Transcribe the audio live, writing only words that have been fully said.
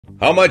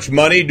How much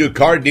money do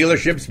car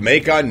dealerships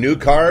make on new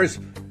cars?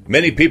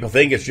 Many people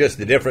think it's just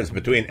the difference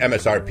between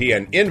MSRP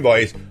and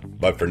invoice,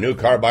 but for new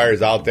car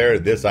buyers out there,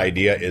 this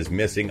idea is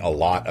missing a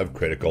lot of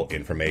critical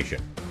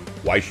information.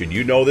 Why should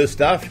you know this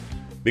stuff?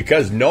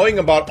 Because knowing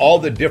about all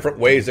the different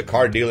ways a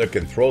car dealer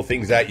can throw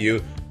things at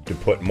you to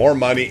put more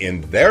money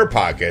in their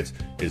pockets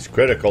is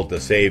critical to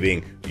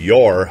saving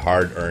your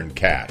hard-earned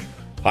cash.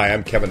 Hi,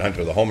 I'm Kevin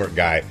Hunter, the Homework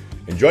Guy.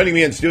 And joining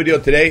me in studio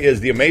today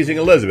is the amazing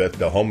Elizabeth,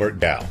 the Homework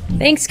Gal.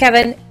 Thanks,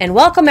 Kevin, and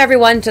welcome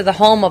everyone to the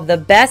home of the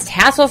best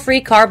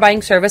hassle-free car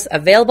buying service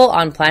available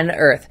on planet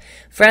Earth.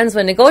 Friends,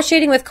 when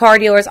negotiating with car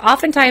dealers,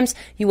 oftentimes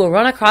you will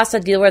run across a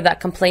dealer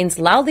that complains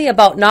loudly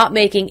about not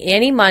making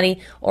any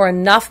money or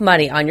enough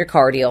money on your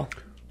car deal.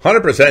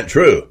 100%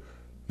 true.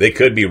 They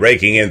could be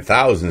raking in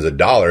thousands of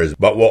dollars,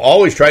 but will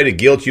always try to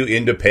guilt you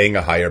into paying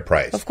a higher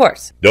price. Of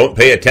course. Don't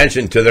pay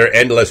attention to their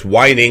endless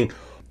whining.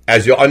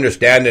 As you'll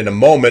understand in a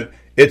moment,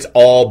 it's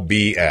all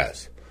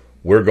BS.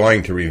 We're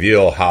going to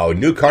reveal how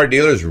new car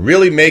dealers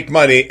really make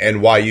money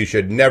and why you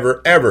should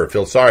never, ever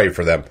feel sorry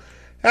for them.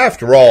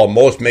 After all,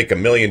 most make $1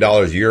 million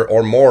a year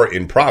or more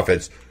in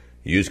profits.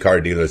 Used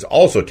car dealers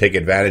also take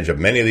advantage of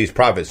many of these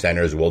profit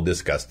centers we'll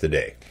discuss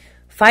today.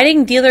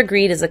 Fighting dealer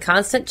greed is a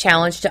constant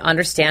challenge to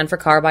understand for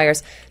car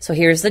buyers. So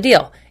here's the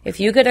deal. If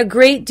you get a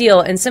great deal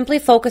and simply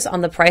focus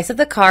on the price of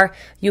the car,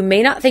 you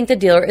may not think the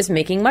dealer is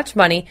making much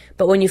money,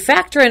 but when you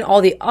factor in all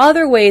the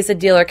other ways a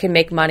dealer can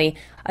make money,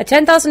 a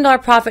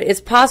 $10,000 profit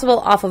is possible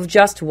off of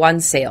just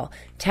one sale.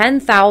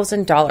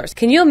 $10,000.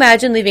 Can you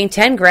imagine leaving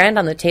 10 grand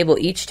on the table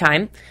each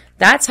time?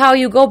 That's how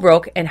you go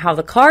broke and how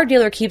the car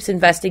dealer keeps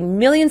investing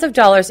millions of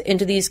dollars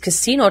into these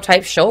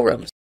casino-type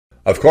showrooms.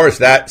 Of course,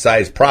 that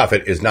size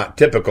profit is not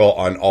typical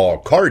on all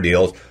car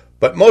deals,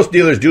 but most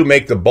dealers do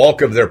make the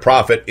bulk of their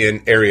profit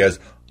in areas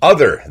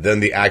other than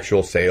the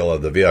actual sale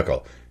of the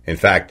vehicle. In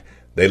fact,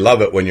 they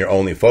love it when your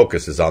only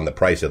focus is on the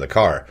price of the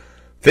car.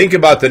 Think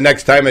about the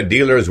next time a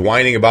dealer is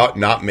whining about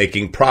not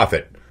making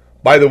profit.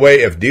 By the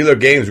way, if dealer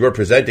games we're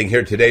presenting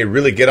here today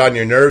really get on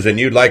your nerves and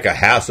you'd like a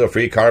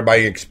hassle-free car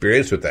buying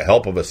experience with the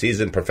help of a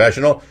seasoned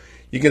professional,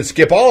 you can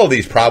skip all of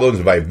these problems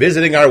by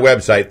visiting our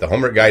website,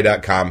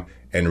 thehomeworkguy.com,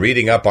 and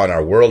reading up on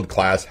our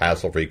world-class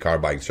hassle-free car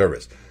buying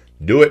service.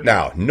 Do it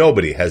now.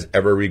 Nobody has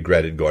ever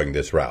regretted going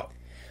this route.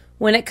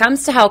 When it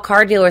comes to how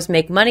car dealers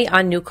make money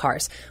on new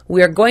cars,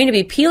 we are going to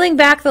be peeling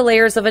back the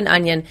layers of an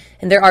onion,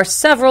 and there are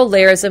several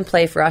layers in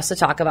play for us to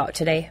talk about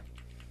today.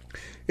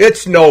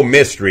 It's no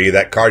mystery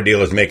that car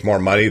dealers make more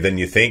money than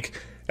you think.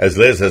 As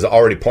Liz has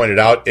already pointed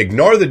out,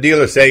 ignore the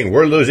dealer saying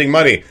we're losing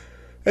money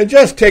and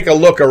just take a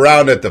look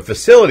around at the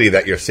facility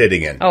that you're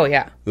sitting in. Oh,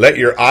 yeah. Let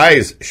your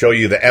eyes show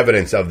you the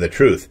evidence of the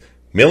truth.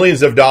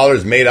 Millions of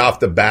dollars made off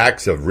the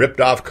backs of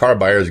ripped-off car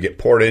buyers get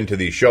poured into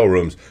these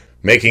showrooms,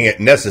 making it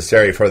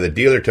necessary for the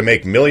dealer to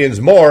make millions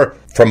more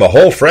from a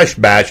whole fresh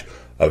batch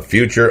of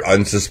future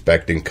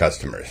unsuspecting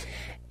customers.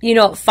 You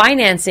know,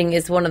 financing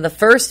is one of the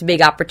first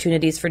big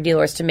opportunities for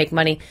dealers to make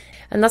money.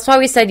 And that's why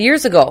we said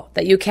years ago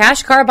that you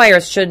cash car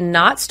buyers should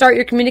not start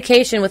your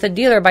communication with a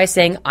dealer by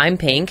saying, I'm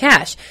paying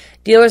cash.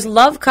 Dealers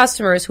love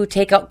customers who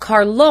take out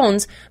car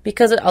loans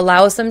because it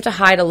allows them to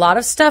hide a lot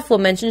of stuff we'll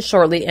mention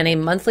shortly in a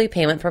monthly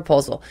payment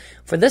proposal.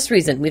 For this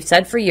reason, we've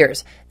said for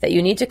years that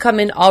you need to come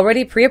in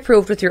already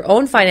pre-approved with your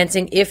own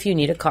financing if you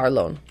need a car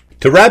loan.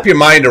 To wrap your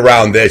mind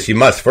around this, you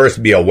must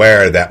first be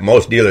aware that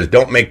most dealers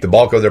don't make the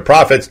bulk of their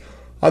profits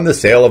on the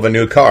sale of a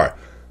new car.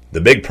 The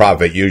big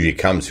profit usually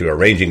comes through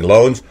arranging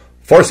loans,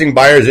 forcing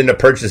buyers into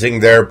purchasing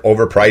their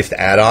overpriced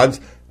add-ons,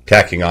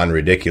 tacking on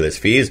ridiculous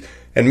fees,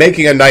 and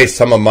making a nice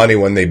sum of money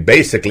when they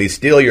basically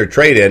steal your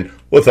trade-in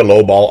with a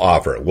lowball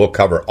offer. We'll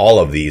cover all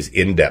of these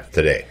in depth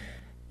today.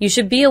 You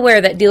should be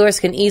aware that dealers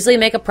can easily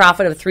make a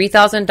profit of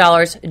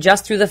 $3,000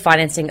 just through the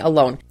financing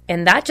alone,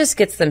 and that just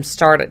gets them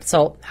started.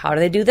 So how do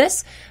they do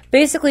this?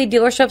 Basically,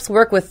 dealerships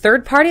work with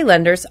third-party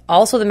lenders,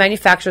 also the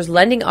manufacturer's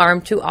lending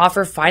arm, to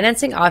offer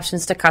financing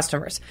options to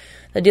customers.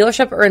 The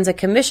dealership earns a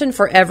commission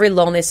for every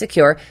loan they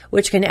secure,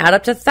 which can add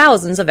up to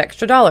thousands of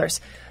extra dollars.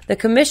 The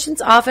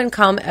commissions often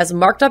come as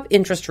marked up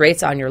interest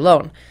rates on your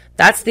loan.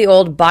 That's the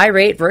old buy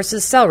rate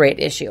versus sell rate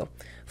issue.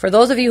 For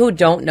those of you who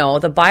don't know,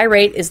 the buy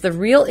rate is the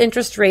real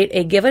interest rate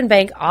a given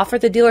bank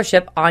offered the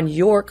dealership on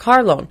your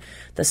car loan.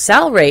 The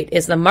sell rate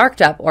is the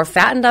marked up or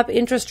fattened up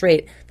interest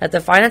rate that the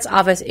finance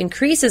office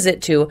increases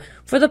it to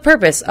for the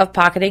purpose of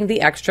pocketing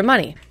the extra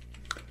money.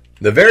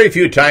 The very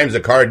few times the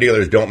car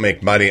dealers don't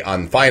make money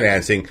on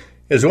financing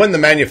is when the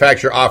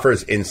manufacturer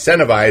offers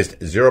incentivized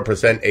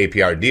 0%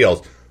 APR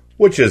deals,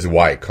 which is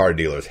why car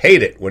dealers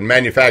hate it when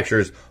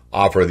manufacturers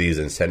offer these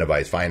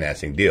incentivized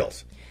financing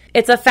deals.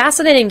 It's a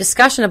fascinating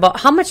discussion about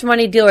how much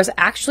money dealers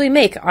actually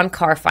make on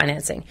car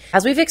financing.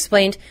 As we've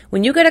explained,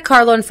 when you get a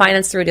car loan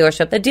financed through a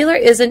dealership, the dealer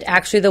isn't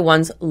actually the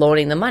ones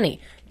loaning the money.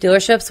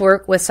 Dealerships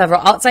work with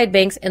several outside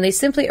banks and they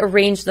simply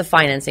arrange the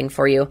financing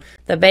for you.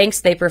 The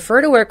banks they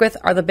prefer to work with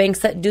are the banks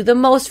that do the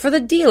most for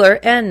the dealer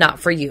and not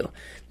for you.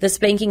 This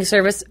banking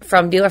service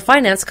from dealer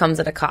finance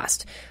comes at a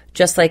cost.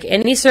 Just like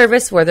any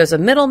service where there's a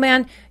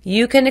middleman,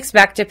 you can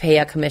expect to pay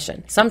a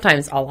commission,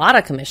 sometimes a lot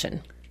of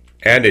commission.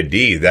 And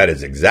indeed, that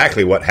is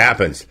exactly what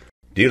happens.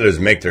 Dealers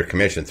make their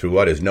commission through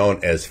what is known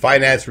as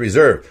finance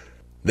reserve.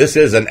 This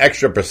is an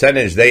extra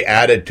percentage they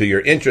added to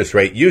your interest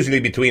rate, usually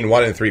between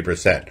 1 and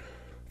 3%.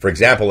 For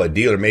example, a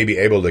dealer may be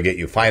able to get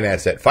you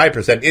financed at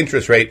 5%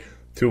 interest rate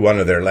through one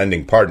of their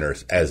lending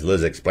partners. As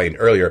Liz explained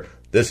earlier,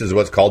 this is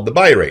what's called the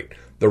buy rate,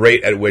 the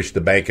rate at which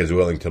the bank is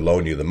willing to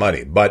loan you the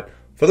money. But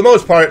for the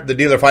most part, the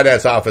dealer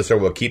finance officer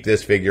will keep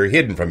this figure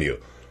hidden from you.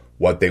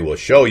 What they will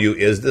show you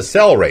is the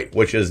sell rate,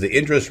 which is the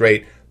interest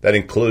rate that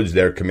includes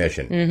their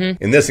commission.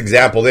 In this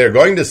example, they're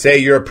going to say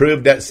you're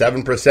approved at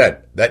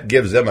 7%. That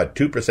gives them a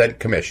 2%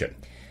 commission.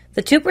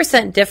 The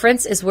 2%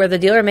 difference is where the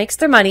dealer makes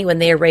their money when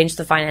they arrange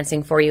the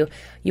financing for you.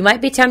 You might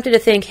be tempted to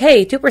think,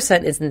 hey,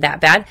 2% isn't that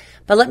bad,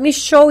 but let me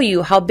show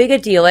you how big a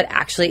deal it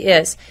actually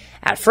is.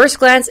 At first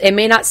glance, it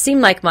may not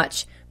seem like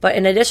much, but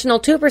an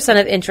additional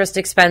 2% of interest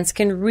expense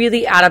can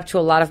really add up to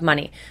a lot of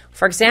money.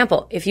 For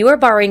example, if you are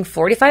borrowing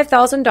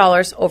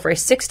 $45,000 over a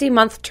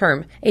 60-month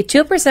term, a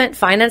 2%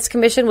 finance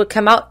commission would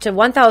come out to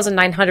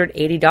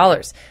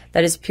 $1,980.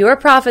 That is pure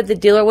profit the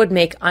dealer would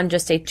make on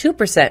just a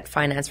 2%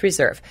 finance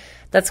reserve.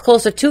 That's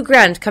close to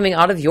 $2,000 coming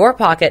out of your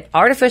pocket,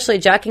 artificially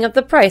jacking up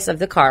the price of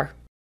the car.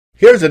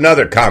 Here's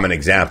another common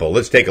example.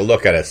 Let's take a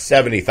look at a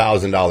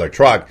 $70,000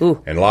 truck,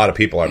 Ooh. and a lot of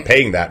people are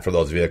paying that for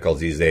those vehicles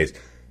these days.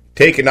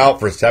 Taken out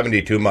for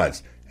 72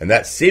 months, and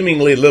that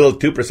seemingly little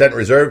 2%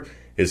 reserve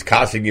is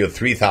costing you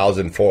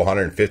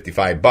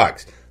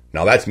 $3,455.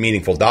 Now that's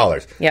meaningful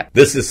dollars. Yep.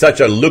 This is such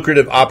a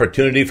lucrative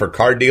opportunity for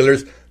car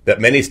dealers that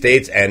many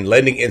states and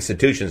lending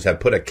institutions have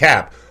put a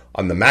cap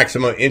on the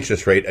maximum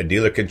interest rate a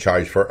dealer can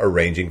charge for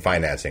arranging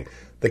financing.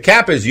 The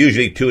cap is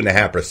usually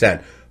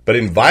 2.5%, but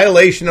in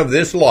violation of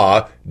this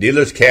law,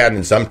 dealers can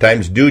and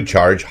sometimes do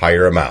charge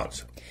higher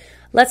amounts.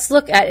 Let's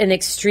look at an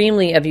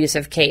extremely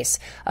abusive case.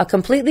 A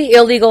completely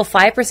illegal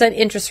 5%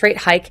 interest rate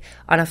hike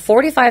on a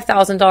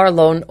 $45,000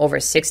 loan over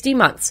 60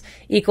 months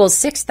equals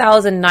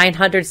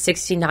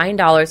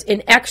 $6,969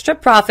 in extra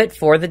profit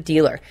for the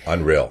dealer.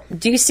 Unreal.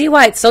 Do you see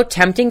why it's so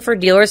tempting for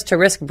dealers to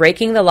risk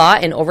breaking the law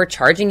and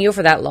overcharging you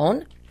for that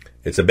loan?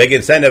 It's a big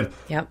incentive.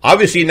 Yep.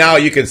 Obviously, now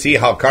you can see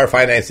how car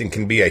financing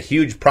can be a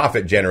huge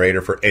profit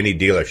generator for any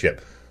dealership.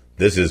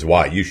 This is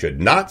why you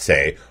should not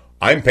say,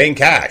 I'm paying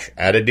cash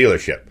at a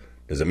dealership.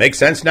 Does it make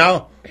sense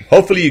now?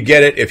 Hopefully you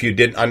get it if you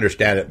didn't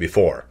understand it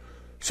before.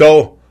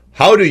 So,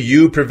 how do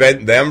you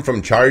prevent them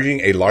from charging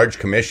a large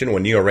commission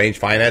when you arrange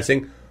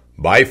financing?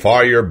 By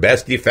far your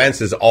best defense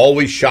is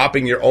always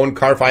shopping your own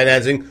car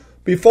financing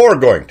before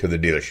going to the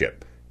dealership.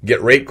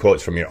 Get rate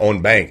quotes from your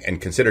own bank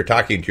and consider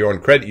talking to your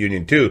own credit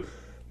union too.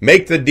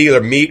 Make the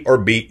dealer meet or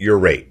beat your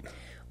rate.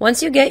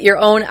 Once you get your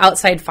own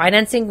outside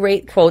financing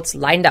rate quotes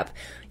lined up,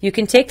 you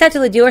can take that to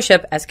the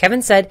dealership, as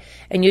Kevin said,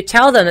 and you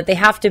tell them that they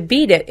have to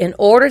beat it in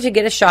order to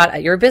get a shot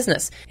at your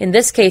business. In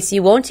this case,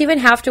 you won't even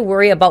have to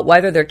worry about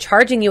whether they're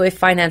charging you a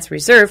finance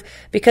reserve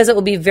because it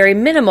will be very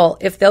minimal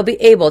if they'll be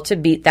able to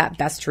beat that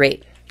best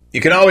rate.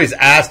 You can always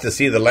ask to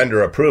see the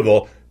lender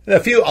approval, and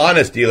a few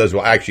honest dealers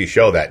will actually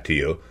show that to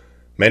you.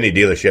 Many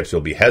dealerships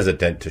will be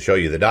hesitant to show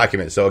you the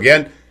document. So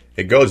again,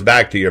 it goes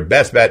back to your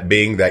best bet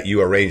being that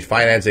you arrange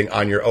financing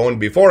on your own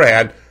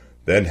beforehand,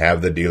 then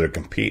have the dealer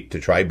compete to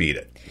try beat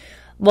it.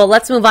 Well,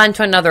 let's move on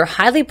to another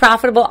highly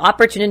profitable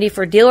opportunity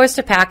for dealers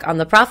to pack on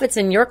the profits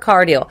in your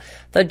car deal.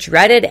 The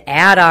dreaded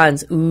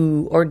add-ons,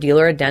 or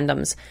dealer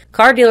addendums.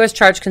 Car dealers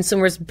charge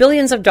consumers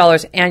billions of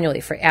dollars annually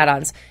for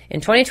add-ons.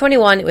 In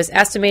 2021, it was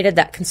estimated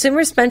that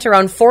consumers spent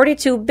around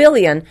 $42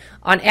 billion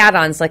on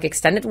add-ons like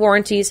extended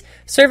warranties,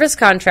 service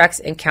contracts,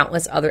 and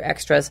countless other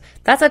extras.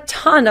 That's a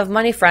ton of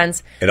money,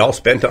 friends. And all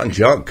spent on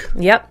junk.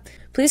 Yep.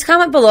 Please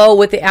comment below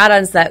with the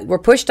add-ons that were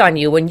pushed on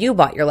you when you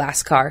bought your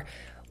last car.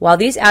 While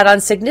these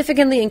add-ons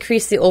significantly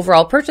increase the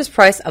overall purchase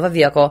price of a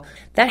vehicle,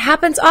 that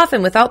happens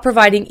often without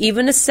providing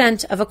even a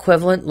cent of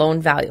equivalent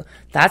loan value.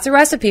 That's a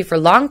recipe for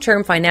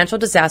long-term financial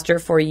disaster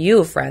for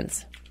you,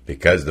 friends.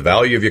 Because the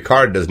value of your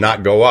car does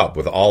not go up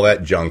with all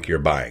that junk you're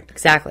buying.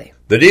 Exactly.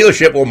 The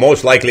dealership will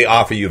most likely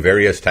offer you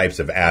various types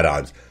of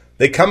add-ons.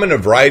 They come in a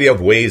variety of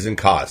ways and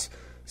costs,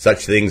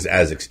 such things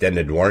as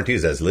extended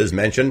warranties, as Liz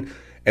mentioned,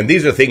 and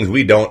these are things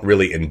we don't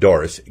really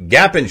endorse.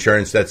 Gap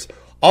insurance that's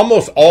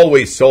almost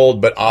always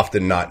sold but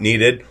often not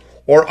needed,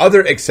 or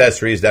other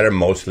accessories that are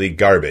mostly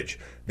garbage.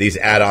 These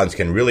add-ons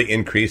can really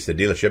increase the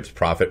dealership's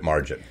profit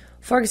margin.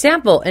 For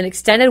example, an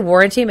extended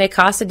warranty may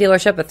cost a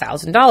dealership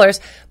 $1,000,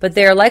 but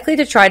they are likely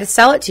to try to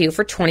sell it to you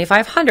for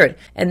 $2,500,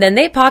 and then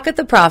they pocket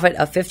the profit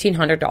of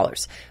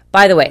 $1,500.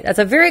 By the way, that's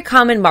a very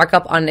common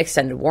markup on an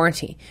extended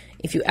warranty.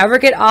 If you ever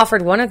get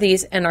offered one of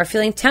these and are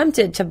feeling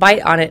tempted to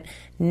bite on it,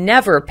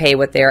 never pay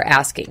what they are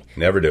asking.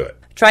 Never do it.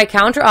 Try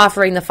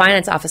counter-offering the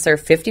finance officer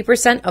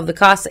 50% of the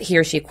cost that he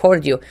or she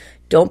quoted you.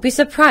 Don't be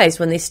surprised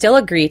when they still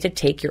agree to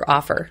take your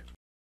offer.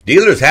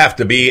 Dealers have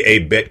to be a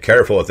bit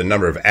careful with the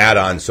number of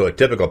add-ons, so a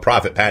typical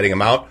profit padding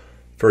amount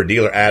for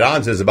dealer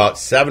add-ons is about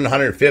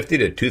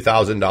 $750 to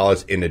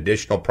 $2,000 in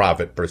additional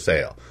profit per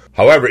sale.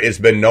 However, it's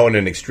been known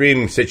in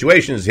extreme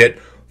situations to hit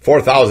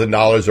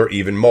 $4,000 or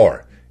even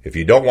more. If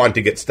you don't want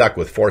to get stuck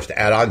with forced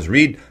add-ons,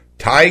 read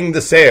tying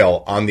the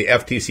sale on the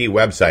FTC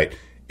website,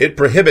 it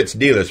prohibits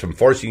dealers from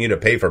forcing you to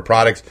pay for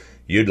products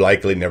you'd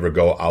likely never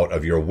go out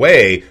of your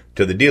way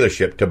to the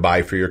dealership to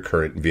buy for your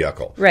current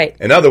vehicle. Right.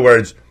 In other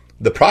words,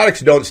 the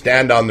products don't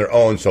stand on their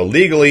own, so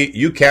legally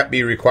you can't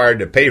be required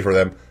to pay for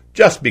them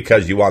just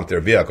because you want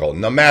their vehicle,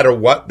 no matter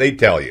what they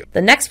tell you.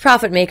 The next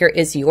profit maker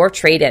is your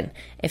trade-in.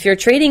 If you're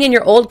trading in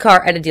your old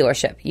car at a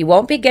dealership, you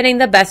won't be getting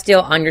the best deal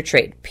on your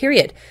trade,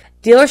 period.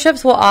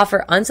 Dealerships will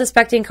offer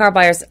unsuspecting car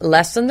buyers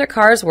less than their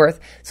car is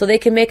worth so they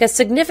can make a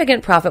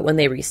significant profit when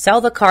they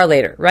resell the car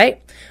later,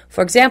 right?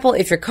 For example,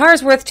 if your car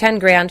is worth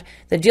 $10,000,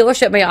 the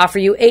dealership may offer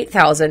you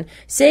 $8,000,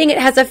 saying it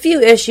has a few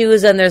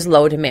issues and there's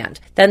low demand.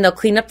 Then they'll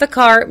clean up the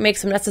car, make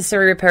some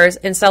necessary repairs,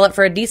 and sell it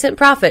for a decent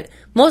profit,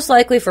 most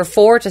likely for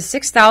 $4,000 to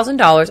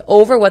 $6,000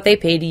 over what they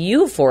paid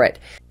you for it.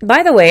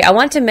 By the way, I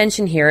want to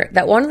mention here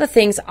that one of the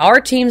things our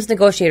team's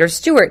negotiator,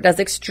 Stuart, does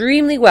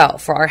extremely well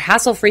for our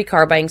hassle-free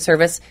car buying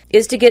service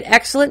is to get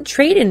excellent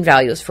trade-in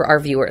values for our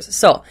viewers.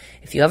 So,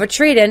 if you have a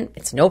trade-in,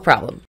 it's no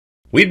problem.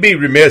 We'd be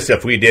remiss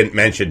if we didn't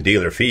mention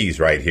dealer fees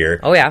right here.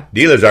 Oh, yeah.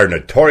 Dealers are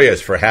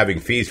notorious for having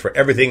fees for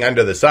everything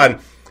under the sun,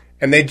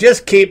 and they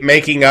just keep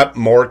making up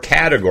more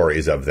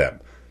categories of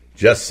them.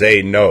 Just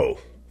say no.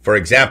 For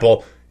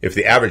example, if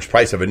the average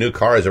price of a new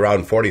car is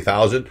around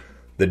 $40,000,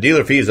 the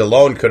dealer fees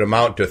alone could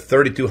amount to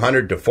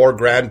 $3,200 to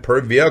 $4,000 per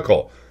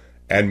vehicle.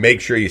 And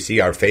make sure you see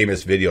our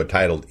famous video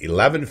titled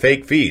 11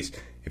 Fake Fees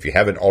if you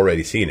haven't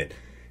already seen it.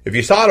 If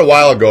you saw it a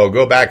while ago,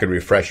 go back and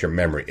refresh your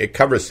memory. It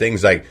covers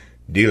things like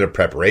dealer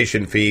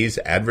preparation fees,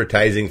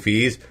 advertising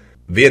fees,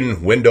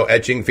 VIN window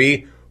etching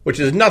fee, which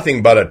is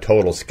nothing but a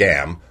total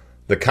scam,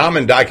 the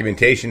common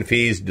documentation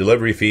fees,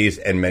 delivery fees,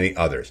 and many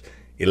others.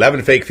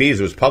 11 Fake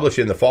Fees was published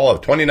in the fall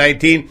of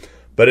 2019,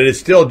 but it is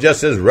still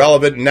just as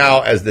relevant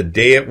now as the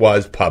day it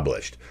was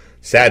published.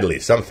 Sadly,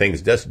 some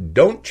things just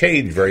don't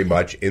change very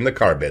much in the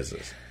car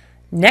business.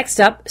 Next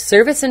up,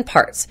 service and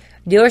parts.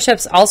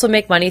 Dealerships also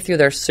make money through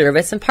their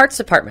service and parts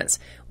departments.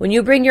 When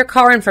you bring your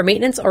car in for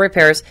maintenance or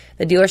repairs,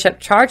 the dealership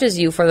charges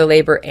you for the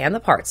labor and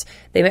the parts.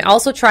 They may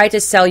also try to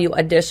sell you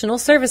additional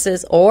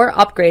services or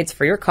upgrades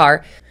for your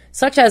car,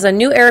 such as a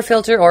new air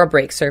filter or a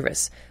brake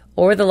service.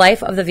 Over the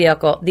life of the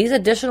vehicle, these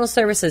additional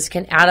services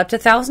can add up to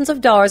thousands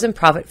of dollars in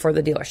profit for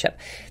the dealership.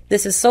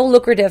 This is so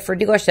lucrative for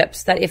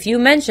dealerships that if you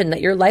mention that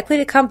you're likely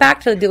to come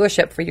back to the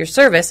dealership for your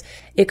service,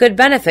 it could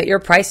benefit your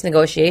price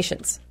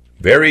negotiations.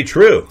 Very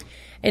true.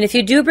 And if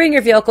you do bring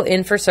your vehicle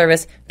in for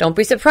service, don't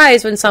be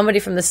surprised when somebody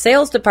from the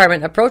sales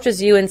department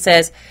approaches you and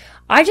says,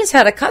 "I just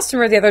had a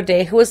customer the other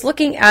day who was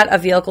looking at a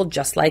vehicle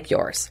just like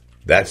yours."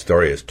 That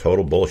story is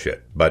total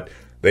bullshit, but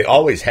they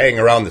always hang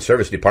around the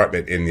service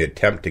department in the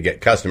attempt to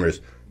get customers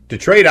to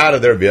trade out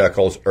of their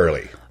vehicles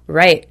early.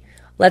 Right.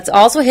 Let's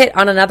also hit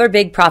on another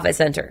big profit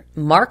center,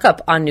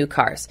 markup on new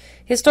cars.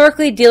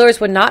 Historically, dealers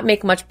would not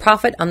make much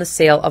profit on the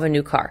sale of a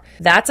new car.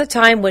 That's a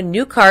time when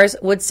new cars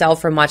would sell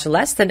for much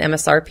less than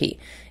MSRP.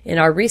 In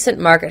our recent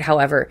market,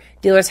 however,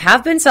 dealers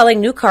have been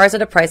selling new cars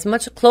at a price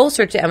much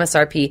closer to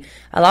MSRP,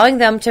 allowing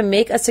them to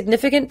make a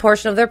significant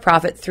portion of their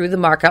profit through the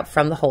markup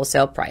from the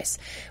wholesale price.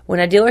 When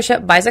a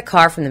dealership buys a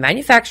car from the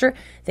manufacturer,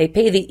 they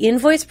pay the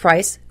invoice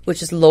price,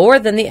 which is lower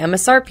than the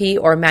MSRP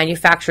or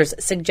manufacturer's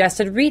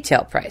suggested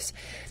retail price.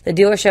 The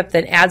dealership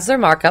then adds their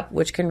markup,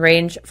 which can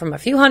range from a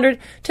few hundred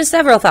to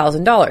several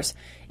 $1,000s.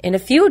 And a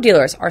few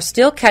dealers are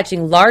still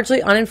catching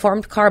largely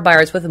uninformed car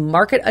buyers with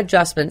market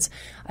adjustments,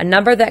 a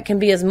number that can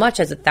be as much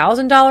as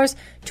 $1,000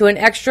 to an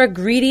extra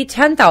greedy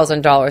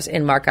 $10,000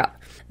 in markup.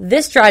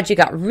 This strategy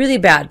got really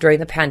bad during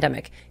the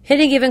pandemic,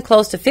 hitting even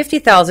close to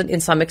 $50,000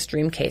 in some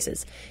extreme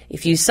cases.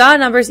 If you saw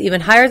numbers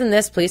even higher than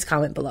this, please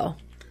comment below.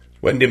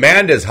 When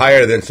demand is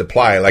higher than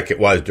supply, like it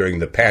was during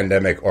the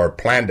pandemic or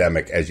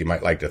plandemic, as you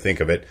might like to think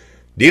of it,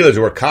 dealers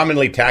were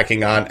commonly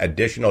tacking on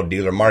additional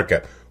dealer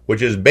markup,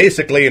 which is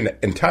basically an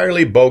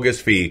entirely bogus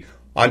fee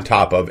on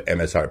top of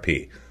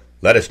MSRP.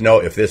 Let us know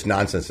if this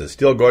nonsense is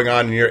still going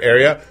on in your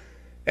area.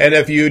 And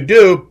if you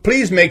do,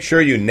 please make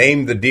sure you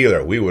name the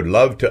dealer. We would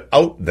love to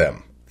out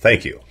them.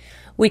 Thank you.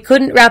 We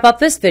couldn't wrap up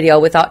this video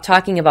without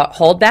talking about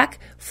holdback,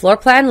 floor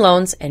plan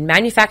loans, and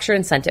manufacturer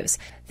incentives.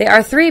 They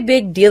are three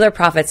big dealer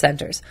profit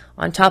centers.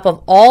 On top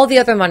of all the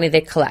other money they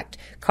collect,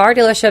 car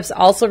dealerships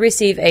also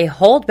receive a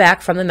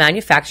holdback from the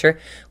manufacturer,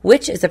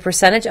 which is a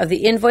percentage of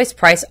the invoice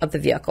price of the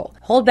vehicle.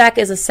 Holdback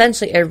is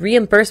essentially a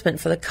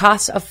reimbursement for the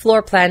cost of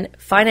floor plan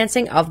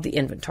financing of the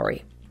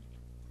inventory.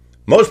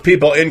 Most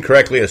people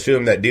incorrectly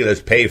assume that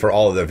dealers pay for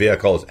all of their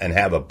vehicles and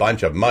have a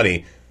bunch of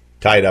money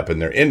tied up in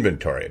their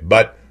inventory,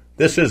 but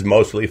this is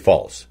mostly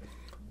false.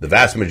 The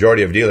vast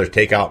majority of dealers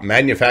take out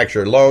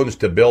manufacturer loans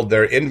to build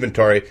their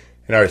inventory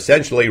and are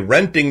essentially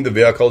renting the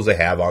vehicles they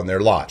have on their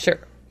lot. Sure.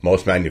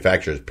 Most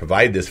manufacturers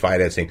provide this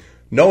financing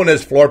known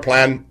as floor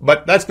plan,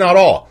 but that's not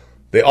all.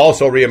 They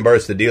also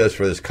reimburse the dealers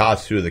for this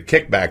cost through the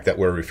kickback that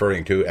we're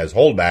referring to as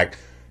holdback.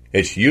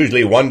 It's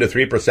usually 1% to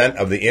 3%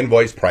 of the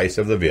invoice price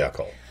of the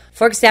vehicle.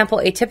 For example,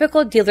 a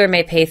typical dealer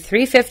may pay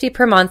 $350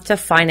 per month to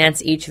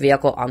finance each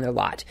vehicle on their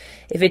lot.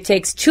 If it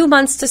takes 2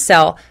 months to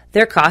sell,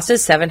 their cost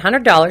is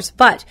 $700,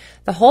 but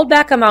the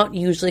holdback amount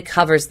usually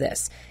covers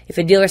this. If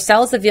a dealer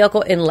sells the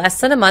vehicle in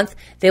less than a month,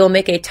 they will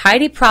make a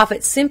tidy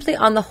profit simply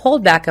on the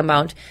holdback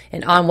amount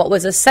and on what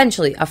was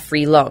essentially a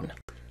free loan.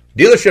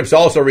 Dealerships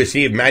also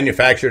receive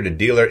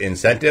manufacturer-to-dealer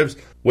incentives,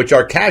 which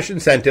are cash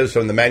incentives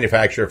from the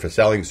manufacturer for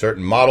selling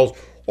certain models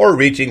or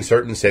reaching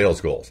certain sales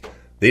goals.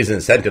 These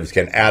incentives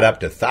can add up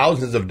to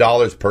thousands of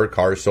dollars per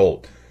car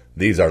sold.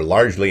 These are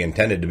largely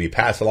intended to be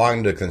passed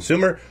along to the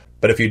consumer,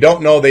 but if you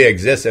don't know they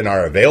exist and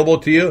are available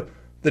to you,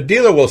 the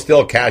dealer will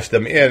still cash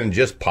them in and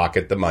just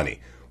pocket the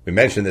money. We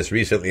mentioned this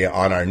recently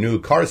on our new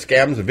Car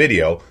Scams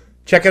video.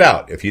 Check it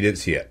out if you didn't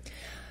see it.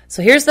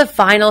 So here's the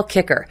final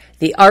kicker,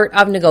 the art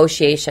of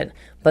negotiation.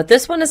 But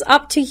this one is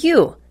up to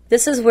you.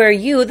 This is where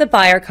you, the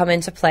buyer, come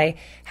into play.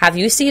 Have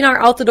you seen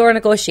our out-the-door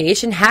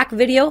negotiation hack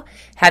video?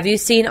 Have you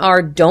seen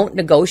our Don't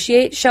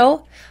Negotiate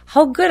show?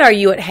 How good are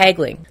you at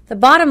haggling? The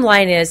bottom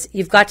line is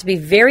you've got to be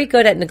very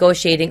good at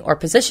negotiating or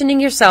positioning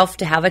yourself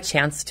to have a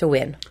chance to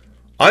win.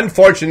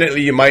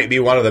 Unfortunately, you might be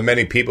one of the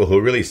many people who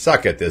really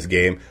suck at this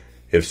game.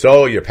 If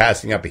so, you're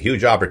passing up a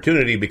huge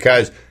opportunity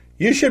because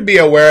you should be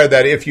aware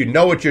that if you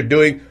know what you're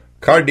doing,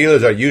 car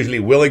dealers are usually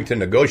willing to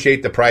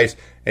negotiate the price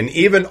and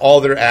even all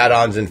their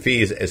add-ons and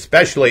fees,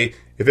 especially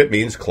if it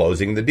means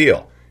closing the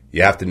deal.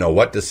 You have to know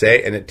what to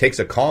say, and it takes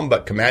a calm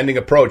but commanding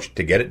approach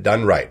to get it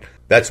done right.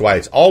 That's why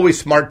it's always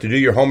smart to do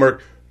your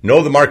homework,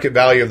 know the market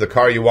value of the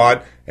car you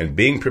want, and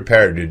being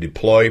prepared to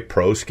deploy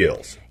pro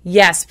skills.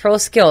 Yes, pro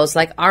skills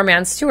like our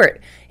man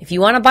Stuart. If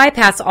you want to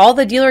bypass all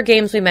the dealer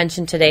games we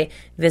mentioned today,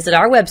 visit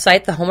our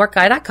website,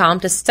 thehomeworkguy.com,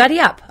 to study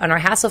up on our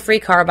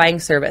hassle-free car buying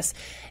service.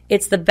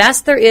 It's the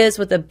best there is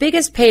with the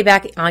biggest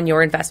payback on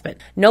your investment.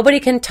 Nobody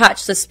can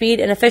touch the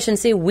speed and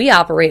efficiency we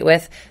operate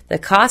with. The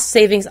cost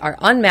savings are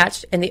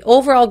unmatched, and the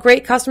overall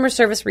great customer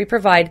service we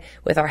provide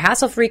with our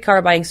hassle-free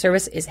car buying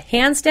service is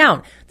hands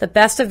down the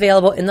best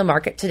available in the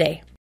market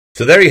today.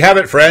 So there you have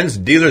it, friends.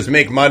 Dealers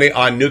make money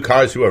on new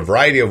cars through a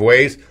variety of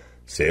ways.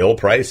 Sale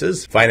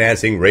prices,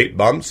 financing rate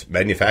bumps,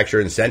 manufacturer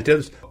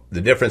incentives,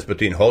 the difference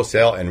between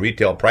wholesale and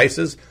retail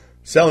prices,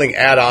 selling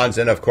add-ons,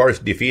 and of course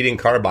defeating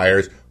car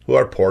buyers who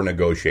are poor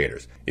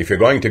negotiators. If you're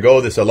going to go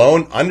this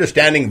alone,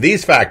 understanding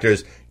these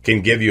factors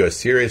can give you a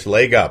serious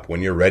leg up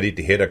when you're ready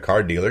to hit a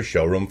car dealer's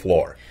showroom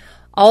floor.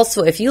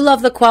 Also, if you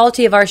love the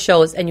quality of our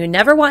shows and you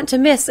never want to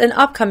miss an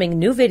upcoming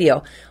new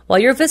video, while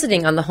you're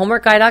visiting on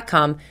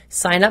thehomeworkguy.com,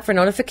 sign up for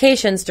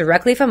notifications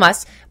directly from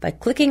us by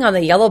clicking on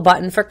the yellow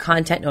button for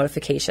content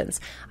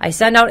notifications. I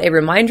send out a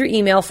reminder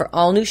email for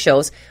all new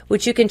shows,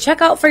 which you can check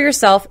out for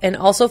yourself and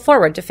also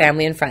forward to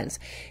family and friends.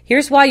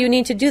 Here's why you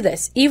need to do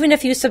this, even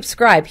if you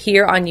subscribe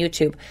here on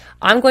YouTube.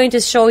 I'm going to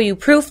show you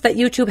proof that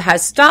YouTube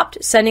has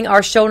stopped sending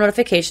our show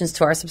notifications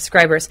to our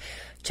subscribers.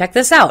 Check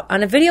this out.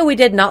 On a video we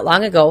did not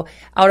long ago,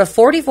 out of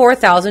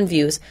 44,000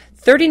 views,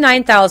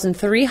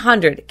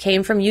 39,300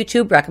 came from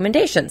YouTube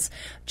recommendations.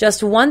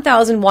 Just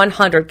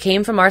 1,100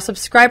 came from our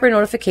subscriber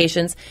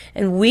notifications,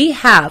 and we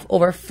have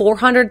over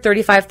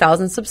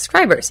 435,000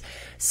 subscribers.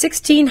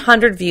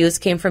 1,600 views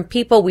came from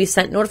people we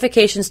sent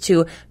notifications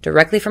to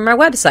directly from our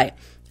website.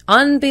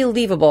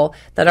 Unbelievable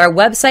that our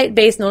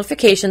website-based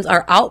notifications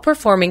are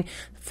outperforming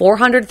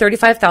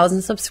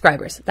 435,000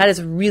 subscribers. That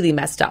is really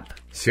messed up.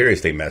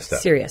 Seriously messed up.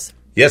 Serious.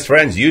 Yes,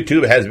 friends,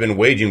 YouTube has been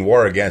waging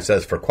war against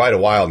us for quite a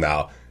while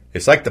now.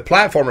 It's like the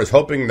platform is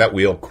hoping that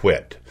we'll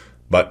quit,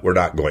 but we're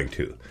not going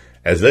to.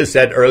 As Liz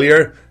said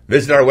earlier,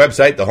 visit our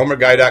website,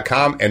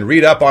 thehomeworkguy.com, and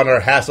read up on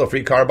our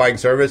hassle-free car buying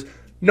service.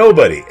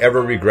 Nobody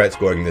ever regrets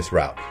going this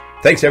route.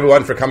 Thanks,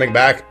 everyone, for coming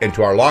back, and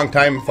to our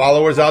longtime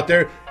followers out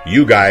there,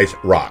 you guys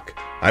rock.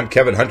 I'm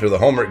Kevin Hunter, the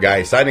Homework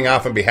Guy, signing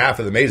off on behalf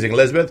of the amazing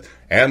Elizabeth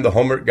and the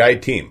Homework Guy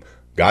team.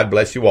 God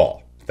bless you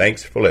all.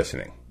 Thanks for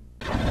listening.